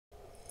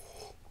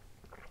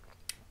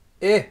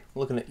Hey,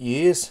 looking at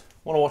years.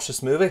 Want to watch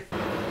this movie?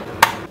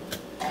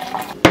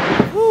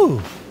 Ooh,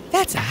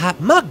 that's a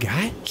hot mug,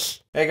 guy.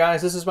 Hey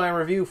guys, this is my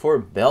review for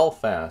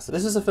Belfast.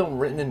 This is a film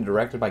written and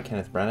directed by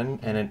Kenneth Branagh,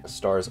 and it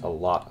stars a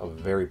lot of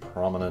very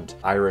prominent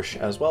Irish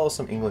as well as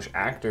some English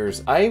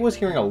actors. I was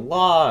hearing a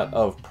lot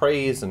of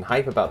praise and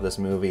hype about this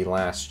movie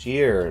last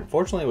year.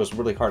 Unfortunately, it was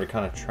really hard to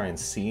kind of try and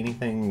see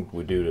anything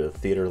due to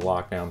theater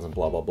lockdowns and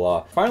blah blah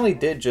blah. Finally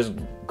did just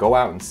go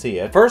out and see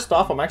it. First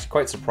off, I'm actually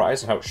quite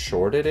surprised at how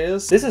short it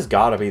is. This has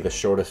got to be the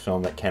shortest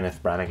film that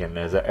Kenneth Branagh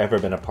has ever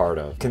been a part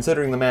of.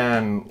 Considering the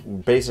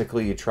man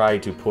basically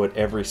tried to put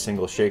every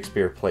single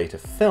Shakespeare play to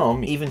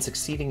film, even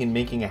succeeding in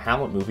making a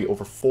Hamlet movie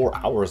over 4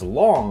 hours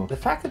long. The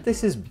fact that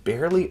this is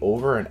barely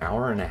over an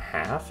hour and a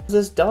half,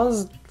 this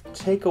does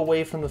take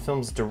away from the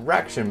film's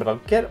direction, but I'll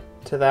get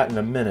to that in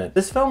a minute.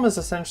 This film is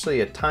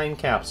essentially a time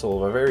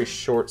capsule of a very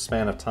short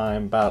span of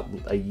time, about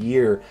a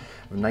year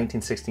of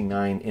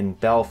 1969 in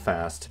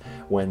Belfast,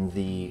 when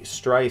the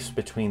strifes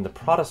between the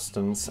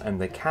Protestants and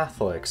the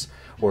Catholics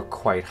were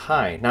quite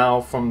high. Now,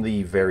 from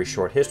the very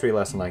short history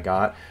lesson I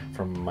got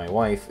from my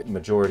wife, the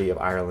majority of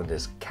Ireland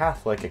is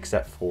Catholic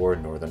except for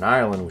Northern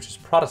Ireland, which is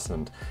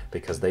Protestant,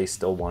 because they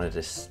still wanted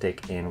to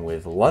stick in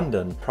with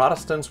London.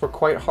 Protestants were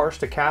quite harsh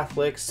to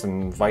Catholics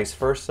and vice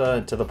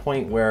versa, to the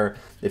point where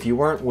if you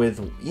weren't with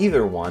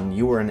either one,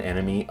 you were an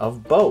enemy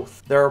of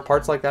both. There are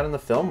parts like that in the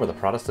film where the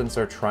Protestants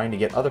are trying to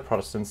get other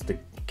Protestants to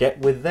get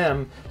with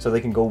them so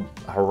they can go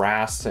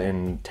harass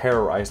and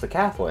terrorize the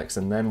Catholics.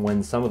 And then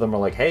when some of them are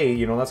like, hey,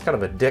 you know, that's kind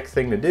of a dick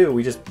thing to do,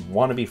 we just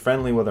want to be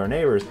friendly with our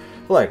neighbors,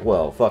 we're like,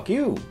 well, fuck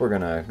you, we're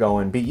gonna go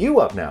and beat you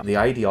up now. The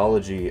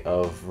ideology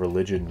of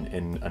religion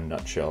in a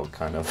nutshell,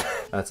 kind of.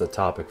 That's a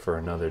topic for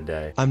another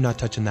day. I'm not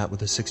touching that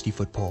with a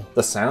 60-foot pole.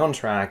 The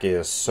soundtrack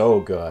is so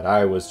good.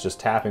 I was just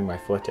tapping my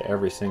foot to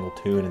every single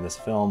tune in this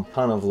film.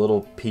 Ton of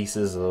little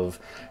pieces of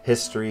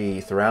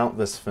history throughout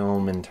this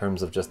film in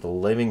terms of just the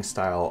living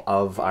style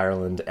of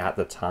Ireland at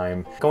the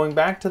time. Going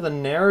back to the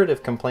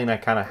narrative complaint I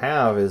kind of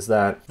have is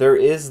that there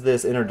is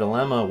this inner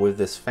dilemma with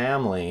this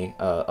family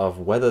of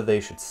whether they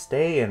should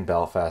stay in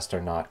Belfast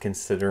or not,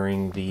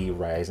 considering the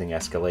rising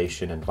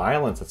escalation and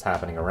violence that's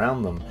happening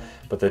around them.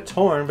 But they're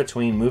torn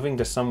between moving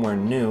to somewhere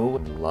new,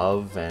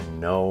 love and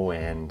know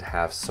and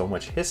have so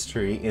much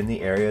history in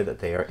the area that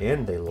they are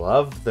in. They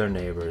love their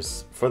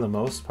neighbors for the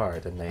most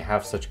part, and they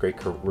have such great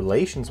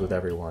relations with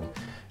everyone,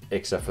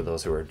 except for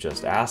those who are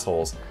just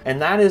assholes.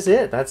 And that is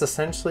it. That's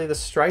essentially the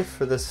strife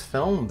for this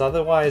film.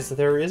 Otherwise,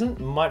 there isn't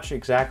much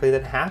exactly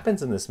that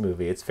happens in this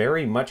movie. It's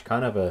very much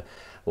kind of a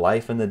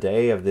life in the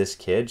day of this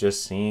kid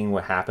just seeing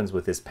what happens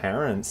with his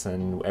parents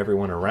and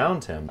everyone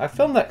around him. A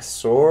film that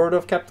sort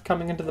of kept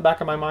coming into the back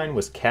of my mind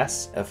was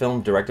Kess, a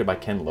film directed by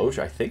Ken Loach,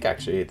 I think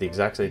actually at the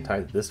exact same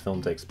time that this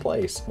film takes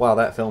place. While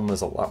that film is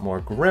a lot more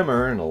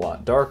grimmer and a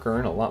lot darker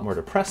and a lot more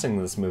depressing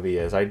than this movie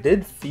is, I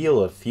did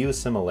feel a few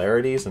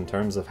similarities in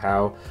terms of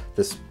how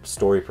this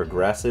story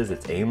progresses,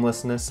 its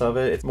aimlessness of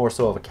it. It's more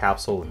so of a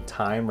capsule in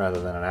time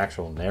rather than an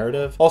actual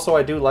narrative. Also,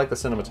 I do like the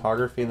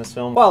cinematography in this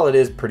film. While it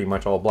is pretty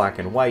much all black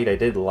and white, I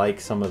did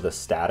like some of the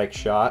static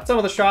shots. Some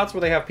of the shots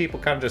where they have people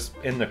kind of just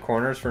in the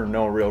corners for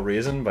no real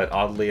reason, but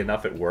oddly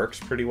enough it works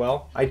pretty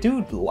well. I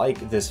do like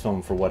this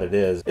film for what it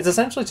is. It's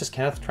essentially just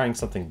Kenneth trying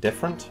something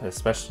different,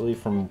 especially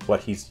from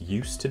what he's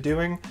used to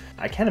doing.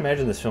 I can't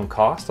imagine this film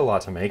cost a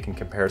lot to make in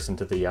comparison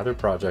to the other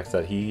projects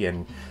that he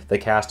and the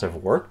cast have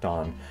worked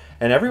on.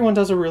 And everyone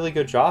does a really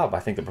good job.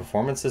 I think the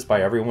performances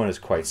by everyone is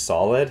quite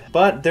solid.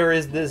 But there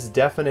is this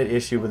definite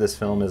issue with this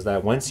film, is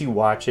that once you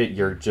watch it,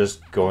 you're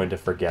just going to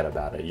forget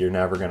about it. You're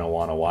never going to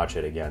want to watch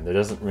it again. There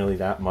isn't really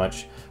that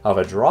much of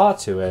a draw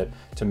to it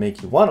to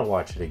make you want to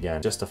watch it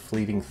again. Just a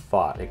fleeting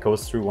thought. It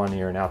goes through one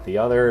ear and out the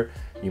other.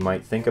 You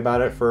might think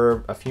about it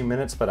for a few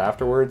minutes, but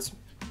afterwards,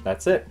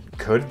 that's it.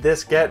 Could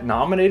this get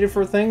nominated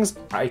for things?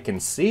 I can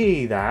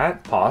see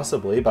that,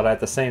 possibly, but at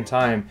the same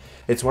time,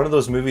 it's one of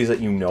those movies that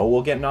you know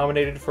will get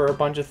nominated for a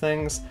bunch of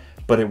things,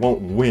 but it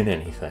won't win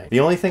anything. The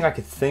only thing I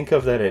could think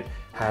of that it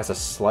has a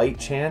slight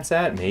chance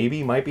at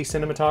maybe might be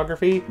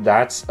cinematography.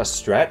 That's a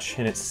stretch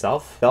in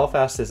itself.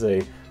 Belfast is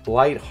a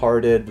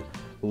light-hearted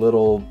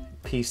little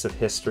piece of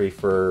history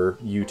for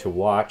you to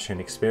watch and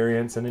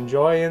experience and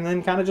enjoy and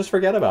then kind of just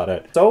forget about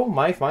it. So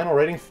my final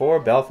rating for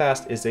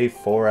Belfast is a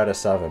 4 out of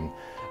 7.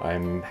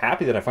 I'm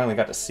happy that I finally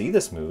got to see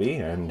this movie,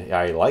 and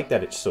I like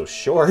that it's so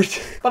short,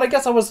 but I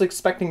guess I was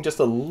expecting just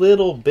a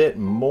little bit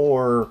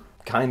more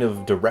kind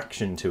of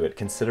direction to it,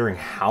 considering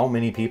how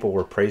many people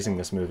were praising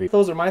this movie.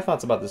 Those are my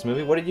thoughts about this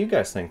movie. What did you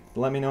guys think?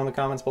 Let me know in the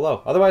comments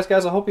below. Otherwise,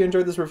 guys, I hope you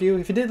enjoyed this review.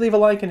 If you did, leave a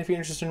like, and if you're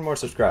interested in more,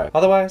 subscribe.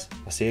 Otherwise,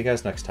 I'll see you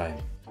guys next time.